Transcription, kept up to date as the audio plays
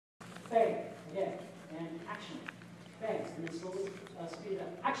Bang. Again. And action. Bang. And then slowly speed it up.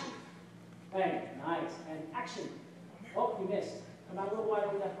 Action. Bang. Nice. And action. Oh, you missed. Come out a little wider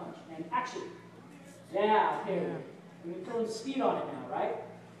with that punch. And action. Yeah, okay. And we're pulling speed on it now, right?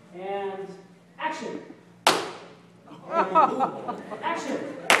 And action. Action.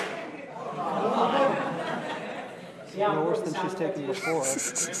 See how worse than she's taken before.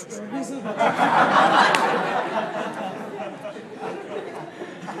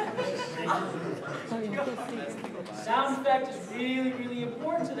 Sound effect is really, really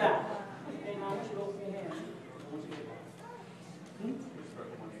important to that. Okay, now I want you to open your hand.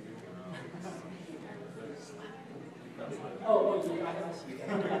 Oh, yeah, I see. I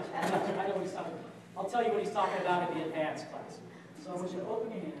know what he's talking about. I'll tell you what he's talking about in the advanced class. So I want you to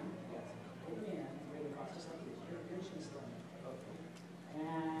open your hand. Yes. Open your hand. Bring it across just like this. You're finishing slow. Okay.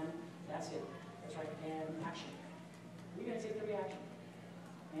 And that's it. That's right. And action. You're going to take the reaction.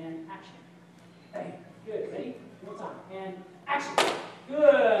 And action. Bang. Good. Ready? One more time. And action.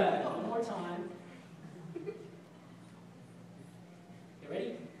 Good. One more time. You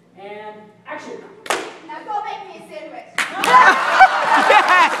ready? And action. Now go make me a sandwich.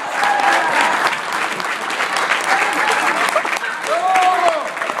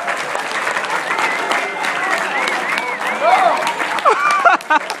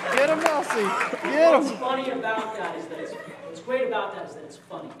 Get him, Elsie. Get him. What's funny about that is that what's great about that is that it's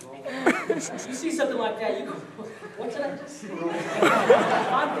funny. You see something like that, you go, what did I just say?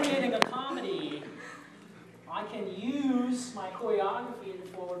 If I'm creating a comedy, I can use my choreography to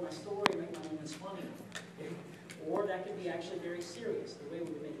forward my story and make my moments funny. Or that could be actually very serious. The way we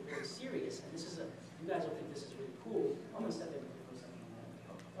would make it very serious, and this is you guys will think this is really cool. I'm going to step in for a second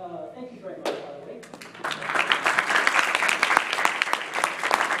on that. Thank you very much, by the way.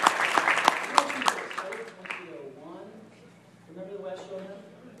 Remember the way I showed him?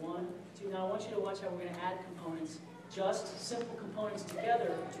 1, 2. Now I want you to watch how we're going to add components, just simple components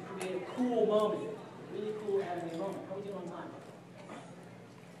together to create a cool moment. A really cool anime moment. How are we doing on time?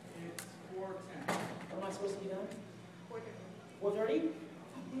 It's 4:10. What am I supposed to be done? 4:30?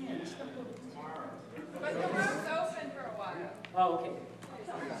 Man, this stuff goes tomorrow. But the room's open for a while. Oh, okay.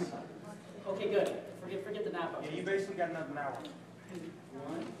 Okay, good. Forget the nap up. Yeah, you basically got another hour.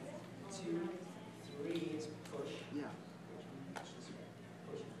 1, 2, 3. It's push. Yeah.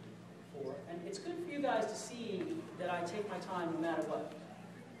 Push. 4. And it's good for you guys to see that I take my time no matter what.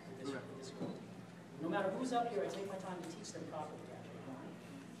 With this group. No matter who's up here, I take my time to teach them properly.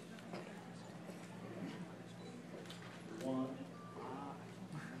 1.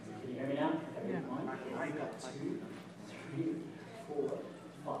 Can you hear me now? Yeah. 1, 2, 3, 4,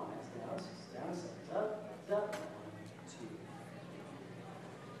 5. Down, 6, up, 1, 2.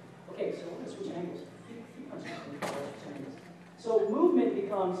 Okay, so we're going to switch angles. So movement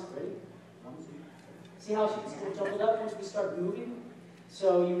becomes, ready? 1, 2. See how she's jumbled up once we start moving?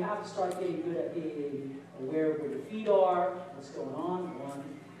 So you have to start getting good at being aware of where your feet are, what's going on. 1,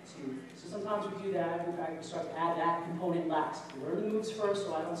 2. So sometimes we do that. In fact, we start to add that component last. We learn the moves first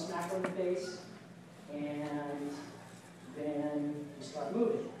so I don't smack her in the face. And then we start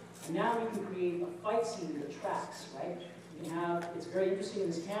moving. And now we can create a fight scene that tracks, right? We can have, it's very interesting in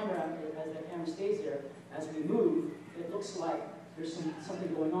this camera, as the camera stays there, as we move, it looks like there's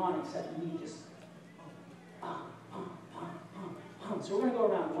something going on, except me just, So we're going to go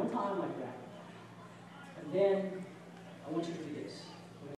around one time like that. And then I want you to do this.